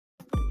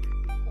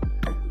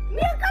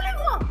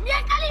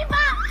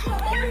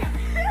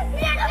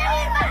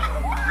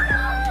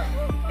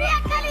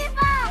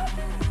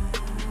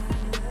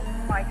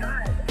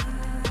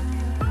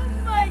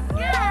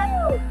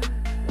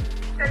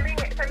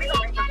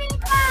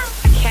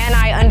Can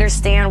I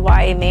understand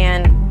why a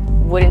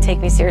man wouldn't take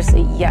me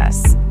seriously?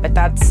 Yes, but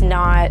that's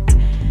not,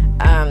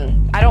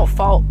 I don't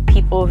fault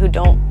people who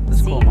don't Let's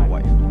see. call my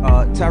wife.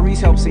 Tyrese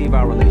helped save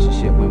our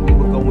relationship when we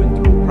were going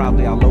through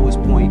probably our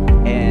lowest point,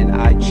 and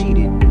I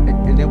cheated.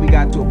 And then we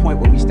got to a point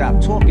where we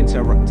stopped talking to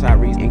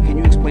Tyrese. And can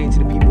you explain to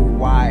the people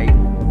why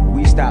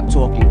we stopped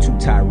talking to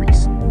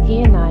Tyrese?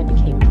 He and I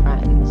became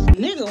friends.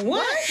 Nigga,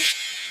 what?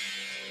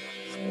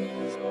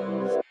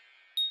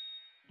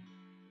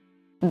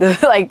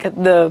 The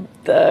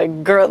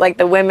girl, like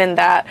the women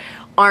that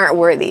aren't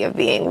worthy of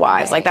being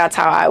wives. Right. Like that's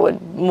how I would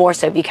more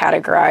so be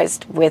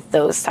categorized with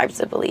those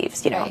types of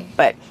beliefs, you know. Right.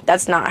 But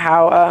that's not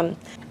how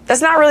that's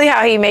not really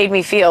how he made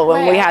me feel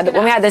when we had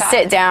the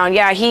sit down.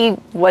 Yeah, he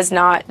was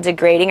not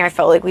degrading. I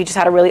felt like we just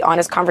had a really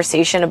honest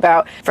conversation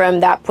about from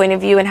that point of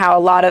view and how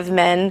a lot of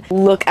men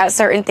look at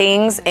certain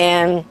things.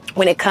 And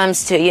when it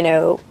comes to, you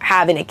know,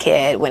 having a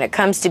kid, when it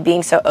comes to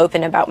being so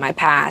open about my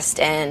past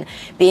and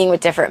being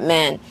with different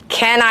men,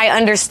 can I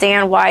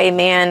understand why a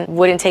man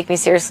wouldn't take me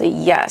seriously?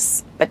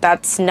 Yes, but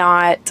that's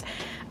not,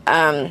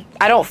 I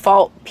don't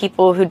fault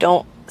people who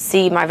don't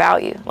see my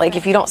value. Like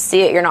if you don't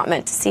see it, you're not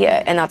meant to see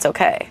it, and that's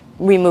okay.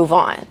 We move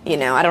on, you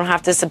know. I don't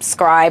have to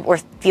subscribe or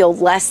feel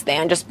less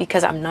than just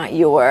because I'm not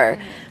your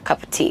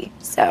cup of tea.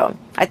 So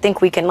I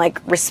think we can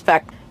like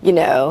respect, you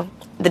know,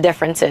 the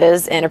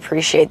differences and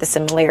appreciate the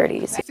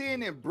similarities.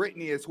 Seeing in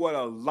Britney is what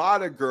a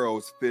lot of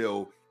girls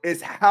feel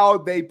is how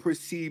they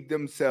perceive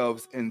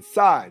themselves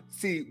inside.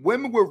 See,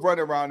 women will run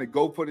around and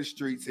go for the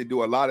streets and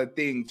do a lot of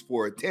things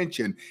for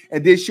attention.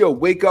 And then she'll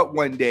wake up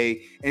one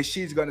day and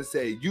she's gonna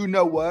say, you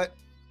know what?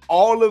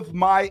 All of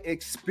my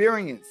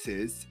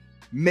experiences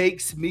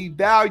makes me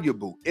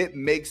valuable. It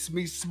makes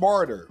me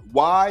smarter.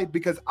 Why?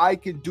 Because I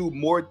can do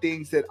more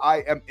things that I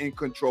am in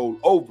control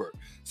over.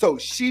 So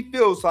she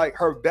feels like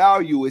her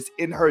value is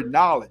in her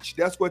knowledge.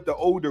 That's what the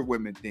older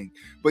women think.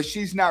 But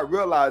she's not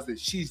realizing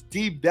she's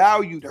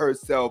devalued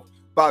herself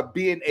by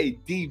being a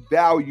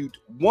devalued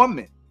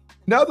woman.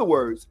 In other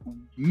words,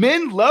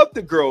 men love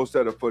the girls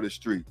that are for the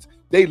streets.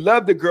 They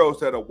love the girls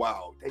that are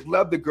wild. They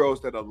love the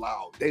girls that are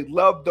loud. They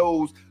love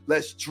those,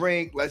 let's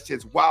drink, let's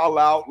just wild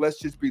out, let's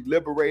just be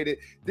liberated.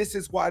 This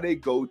is why they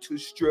go to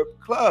strip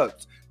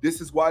clubs.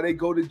 This is why they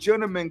go to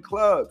gentlemen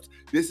clubs.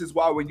 This is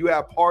why when you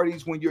have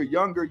parties when you're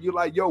younger, you're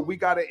like, yo, we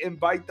got to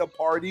invite the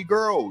party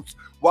girls.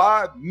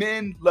 Why?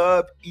 Men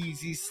love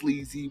easy,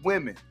 sleazy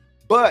women.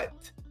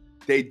 But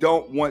they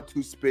don't want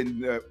to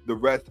spend the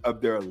rest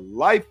of their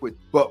life with.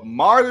 But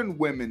modern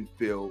women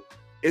feel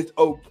it's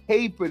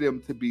okay for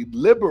them to be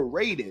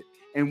liberated.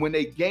 And when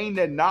they gain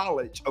the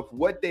knowledge of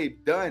what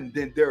they've done,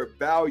 then their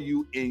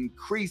value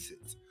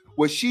increases.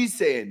 What she's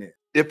saying is,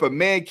 if a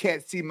man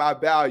can't see my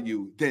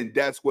value, then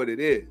that's what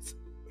it is.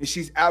 And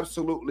she's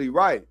absolutely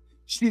right.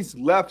 She's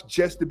left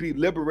just to be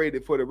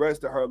liberated for the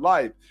rest of her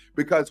life,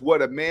 because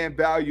what a man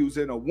values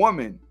in a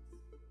woman,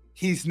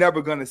 he's never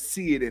going to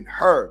see it in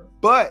her.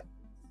 But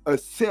a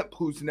simp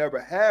who's never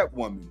had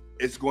woman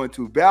is going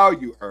to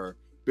value her,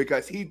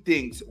 because he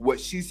thinks what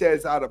she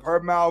says out of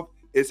her mouth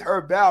is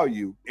her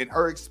value, and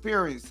her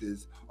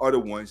experiences are the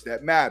ones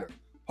that matter.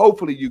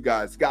 Hopefully you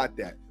guys got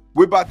that.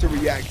 We're about to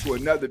react to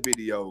another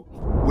video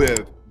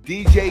with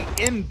DJ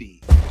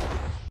Envy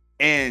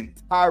and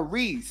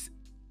Tyrese,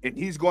 and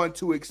he's going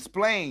to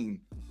explain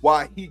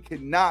why he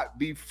cannot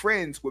be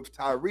friends with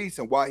Tyrese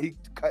and why he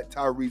cut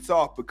Tyrese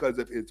off because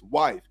of his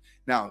wife.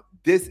 Now,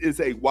 this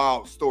is a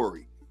wild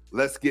story.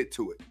 Let's get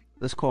to it.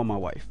 Let's call my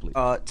wife, please.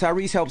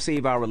 Tyrese helped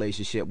save our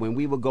relationship when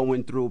we were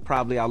going through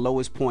probably our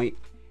lowest point,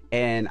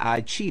 and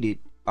I cheated.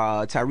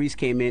 Tyrese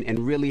came in and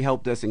really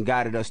helped us and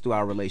guided us through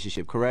our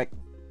relationship, correct?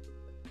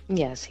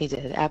 Yes, he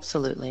did.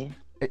 Absolutely.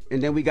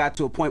 And then we got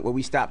to a point where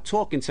we stopped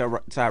talking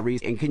to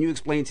Tyrese. And can you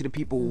explain to the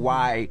people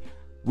why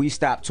we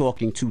stopped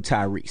talking to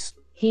Tyrese?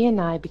 He and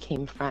I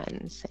became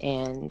friends,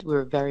 and we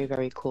were very,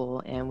 very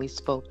cool, and we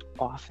spoke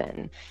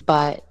often.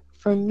 But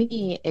for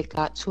me, it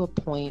got to a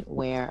point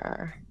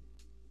where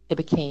it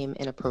became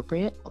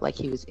inappropriate. Like,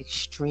 he was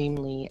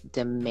extremely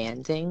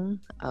demanding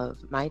of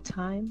my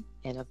time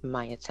and of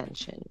my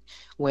attention,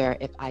 where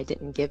if I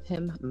didn't give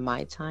him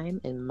my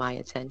time and my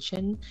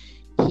attention,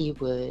 he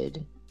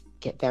would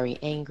get very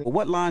angry.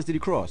 What lines did he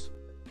cross?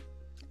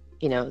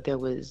 You know, there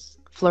was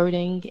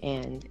flirting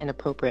and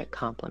inappropriate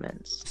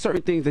compliments.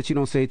 Certain things that you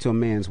don't say to a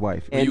man's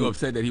wife. Were you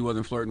upset that he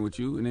wasn't flirting with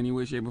you in any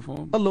way, shape, or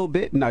form? A little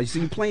bit. No, you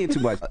see, you're playing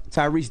too much.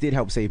 Tyrese did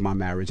help save my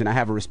marriage, and I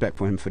have a respect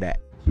for him for that.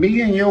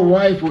 Me and your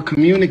wife were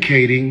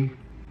communicating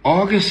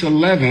August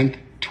 11th,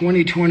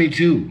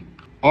 2022.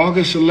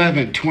 August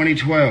 11th,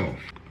 2012.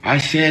 I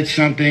said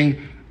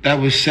something that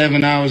was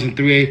 7 hours and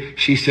 3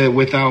 She said,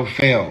 without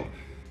fail.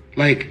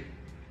 Like,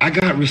 I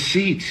got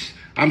receipts.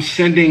 I'm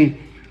sending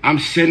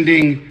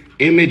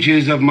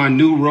images of my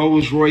new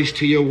Rolls Royce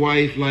to your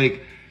wife.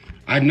 Like,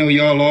 I know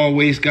y'all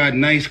always got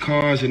nice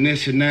cars and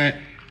this and that.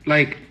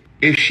 Like,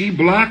 if she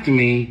blocked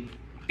me,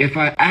 if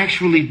I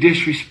actually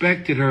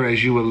disrespected her,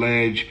 as you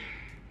allege,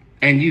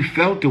 and you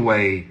felt the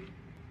way,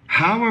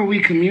 how are we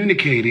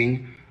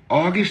communicating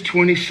August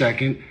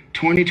 22nd,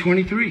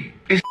 2023?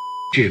 It's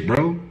shit,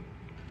 bro.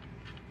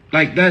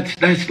 Like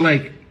that's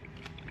like,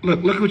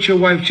 look what your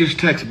wife just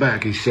texted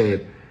back and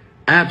said.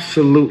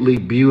 Absolutely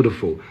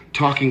beautiful.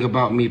 Talking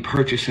about me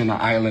purchasing an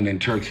island in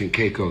Turks and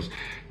Caicos.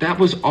 That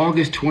was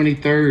August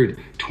 23rd,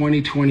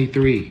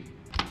 2023.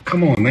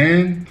 Come on,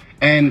 man.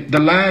 And the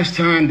last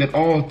time that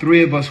all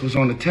three of us was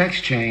on the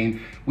text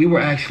chain, we were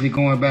actually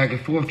going back and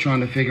forth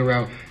trying to figure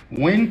out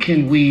when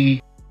can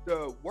we...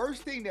 The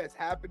worst thing that's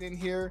happening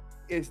here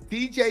is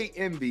DJ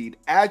Envy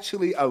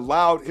actually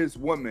allowed his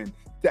woman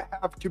to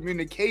have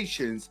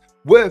communications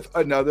with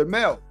another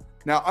male.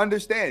 Now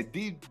understand,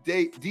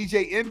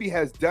 DJ Envy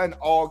has done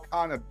all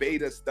kind of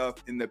beta stuff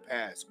in the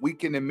past. We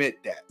can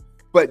admit that.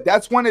 But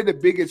that's one of the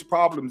biggest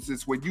problems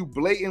is when you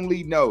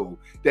blatantly know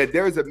that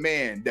there's a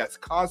man that's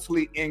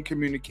constantly in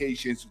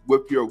communications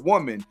with your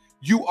woman,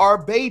 you are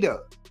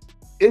beta.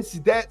 It's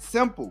that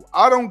simple.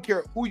 I don't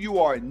care who you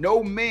are.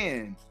 No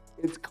man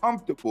is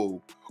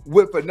comfortable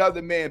with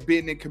another man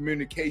being in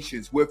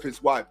communications with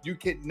his wife. You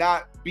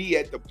cannot be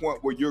at the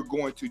point where you're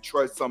going to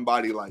trust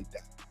somebody like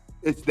that.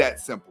 It's that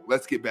simple.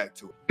 Let's get back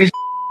to it. It's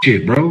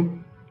shit, bro.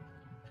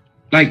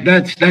 Like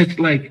that's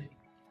like,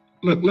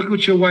 look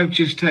what your wife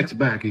just texted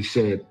back and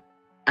said.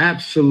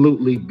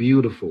 Absolutely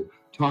beautiful.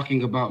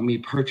 Talking about me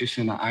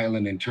purchasing an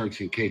island in Turks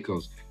and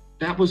Caicos.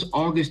 That was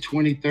August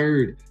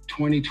 23rd,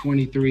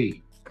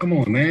 2023. Come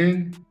on,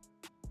 man.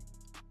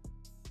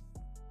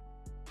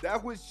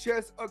 That was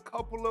just a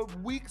couple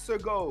of weeks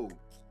ago.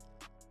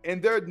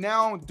 And they're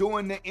now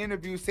doing the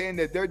interview saying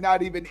that they're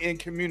not even in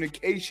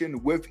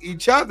communication with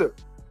each other.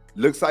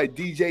 Looks like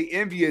DJ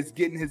Envy is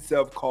getting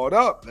himself caught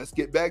up. Let's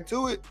get back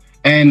to it.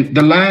 And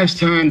the last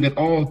time that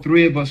all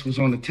three of us was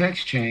on the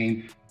text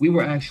chain, we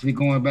were actually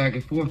going back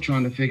and forth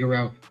trying to figure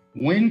out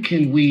when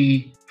can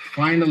we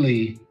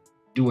finally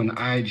do an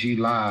IG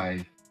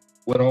live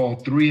with all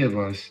three of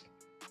us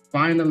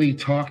finally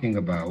talking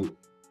about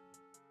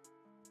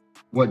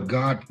what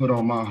God put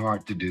on my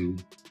heart to do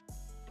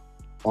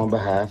on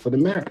behalf of the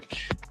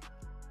marriage.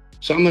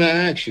 So I'm going to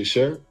ask you,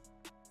 sir,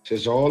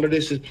 since all of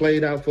this is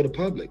played out for the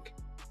public,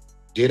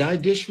 did I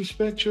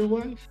disrespect your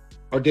wife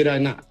or did I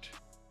not?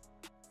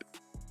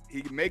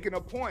 He's making a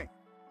point.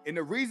 And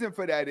the reason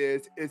for that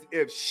is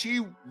if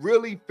she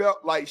really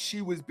felt like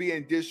she was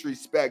being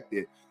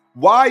disrespected,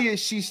 why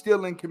is she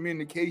still in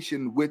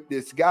communication with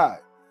this guy?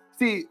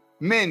 See,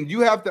 men,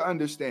 you have to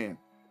understand,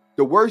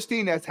 the worst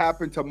thing that's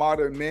happened to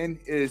modern men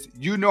is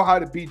you know how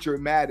to be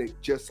dramatic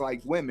just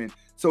like women.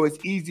 So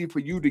it's easy for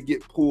you to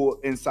get pulled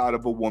inside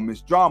of a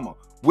woman's drama.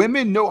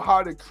 Women know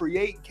how to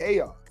create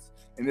chaos.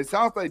 And it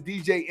sounds like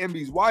DJ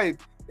Envy's wife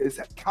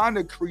is kind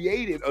of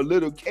created a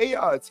little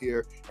chaos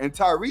here. And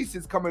Tyrese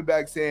is coming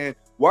back saying,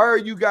 why are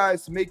you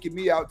guys making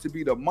me out to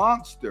be the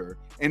monster?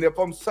 And if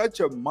I'm such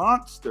a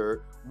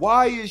monster,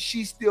 why is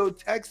she still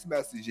text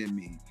messaging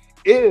me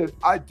if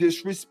I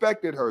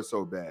disrespected her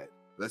so bad?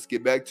 Let's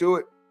get back to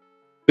it.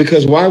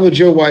 Because why would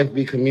your wife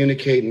be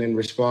communicating and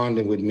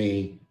responding with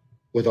me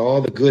with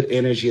all the good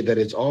energy that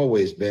it's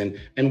always been?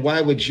 And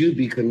why would you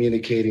be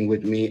communicating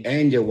with me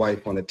and your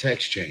wife on a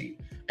text chain?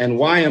 And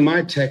why am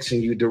I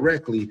texting you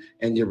directly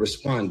and you're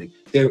responding?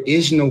 There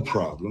is no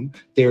problem.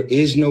 There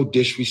is no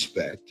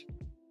disrespect.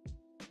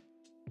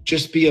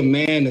 Just be a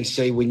man and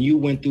say, when you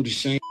went through the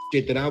same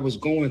shit that I was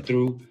going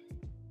through,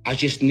 I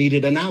just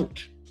needed an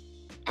out.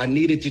 I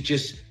needed to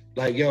just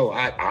like, yo,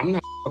 I'm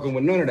not fucking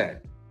with none of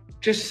that.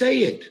 Just say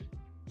it.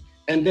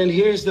 And then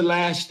here's the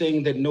last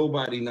thing that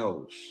nobody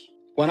knows.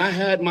 When I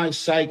had my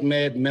psych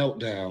med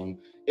meltdown,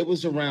 it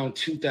was around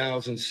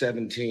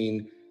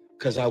 2017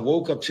 because I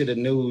woke up to the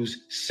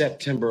news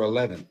September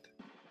 11th.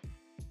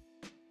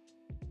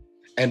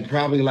 And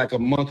probably like a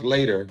month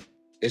later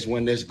is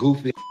when this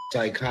goofy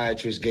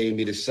psychiatrist gave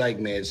me the psych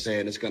med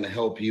saying it's going to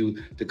help you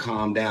to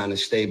calm down and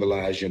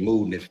stabilize your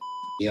mood, and it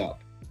me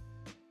up.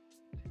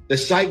 The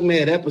psych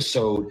med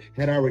episode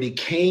had already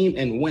came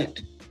and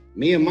went.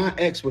 Me and my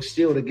ex were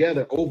still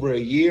together over a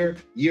year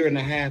and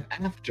a half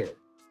after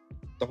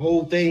the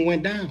whole thing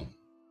went down.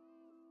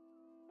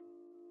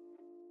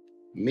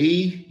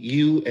 Me,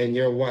 you, and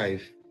your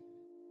wife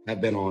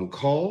have been on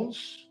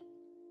calls.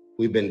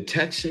 We've been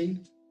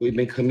texting. We've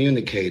been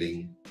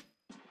communicating.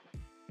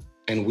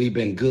 And we've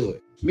been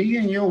good. Me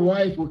and your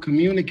wife were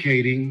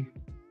communicating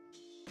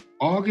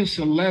August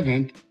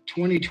 11th,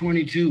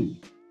 2022.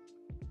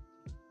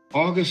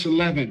 August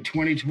 11th,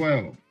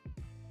 2012.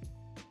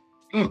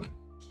 Look,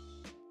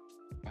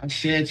 I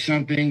said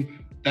something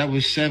that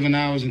was 7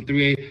 hours and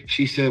 3 8.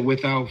 She said,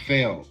 without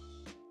fail.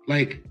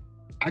 Like,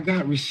 I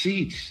got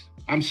receipts.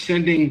 I'm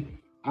sending.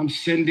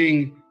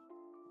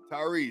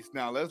 Tyrese,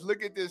 now let's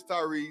look at this,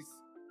 Tyrese.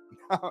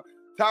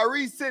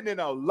 Tyrese sending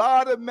a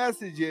lot of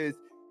messages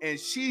and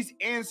she's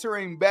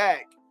answering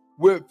back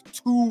with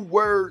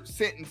 2-word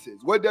sentences.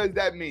 What does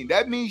that mean?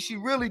 That means she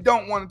really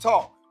don't want to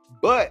talk,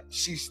 but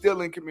she's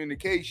still in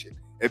communication.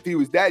 If he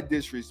was that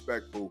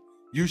disrespectful,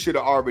 you should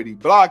have already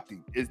blocked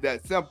him. It's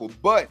that simple.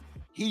 But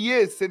he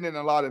is sending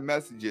a lot of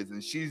messages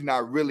and she's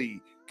not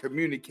really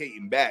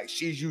communicating back.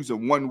 She's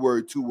using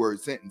 1-word, 2-word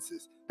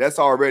sentences. That's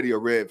already a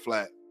red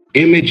flag.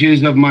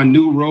 Images of my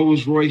new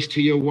Rolls Royce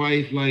to your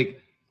wife.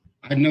 Like,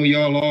 I know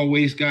y'all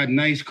always got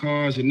nice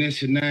cars and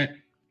this and that.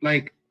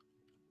 Like,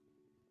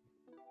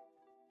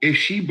 if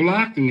she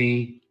blocked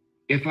me,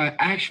 if I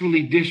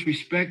actually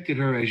disrespected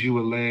her, as you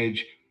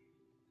allege,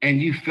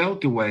 and you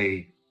felt the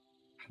way,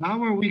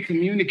 how are we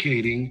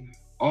communicating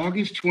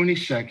August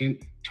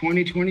 22nd,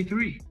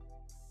 2023?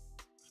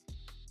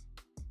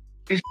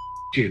 It's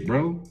shit,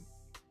 bro.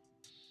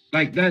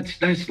 Like,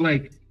 that's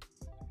like,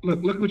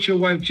 look what your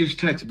wife just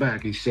texted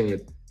back and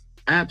said.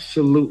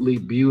 Absolutely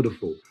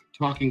beautiful.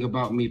 Talking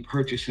about me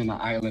purchasing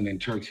an island in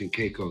Turks and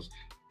Caicos.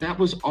 That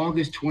was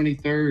August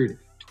 23rd,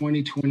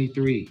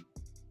 2023.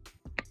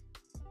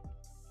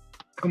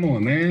 Come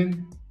on,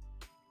 man.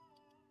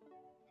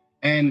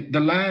 And the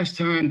last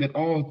time that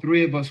all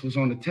three of us was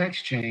on the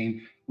text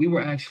chain, we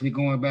were actually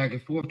going back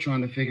and forth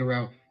trying to figure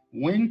out,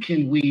 when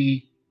can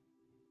we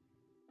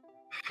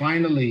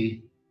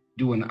finally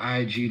do an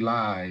IG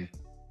live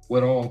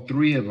with all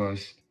three of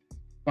us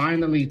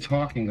finally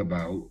talking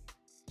about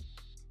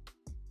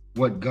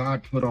what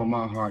God put on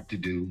my heart to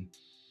do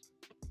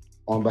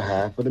on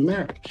behalf of the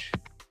marriage.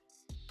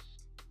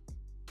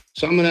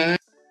 So I'm gonna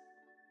ask.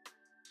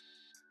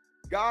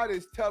 God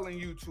is telling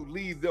you to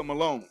leave them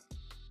alone.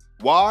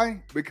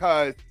 Why?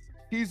 Because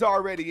he's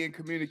already in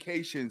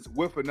communications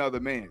with another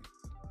man.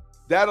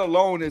 That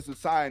alone is a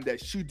sign that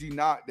she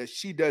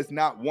does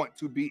not want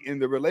to be in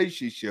the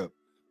relationship.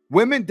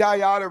 Women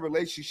die out of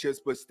relationships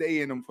but stay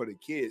in them for the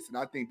kids. And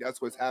I think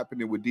that's what's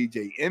happening with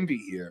DJ Envy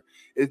here,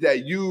 is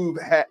that you've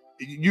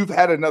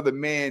had another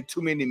man,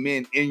 too many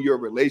men in your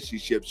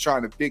relationships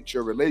trying to fix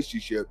your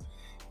relationship.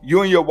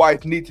 You and your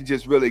wife need to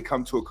just really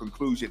come to a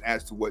conclusion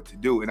as to what to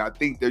do. And I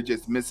think they're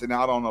just missing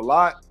out on a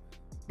lot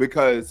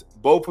because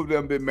both of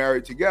them been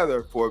married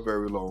together for a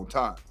very long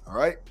time. All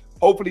right.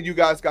 Hopefully you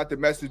guys got the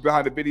message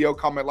behind the video.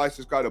 Comment, like,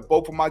 subscribe to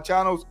both of my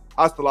channels.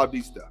 Hasta la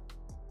vista.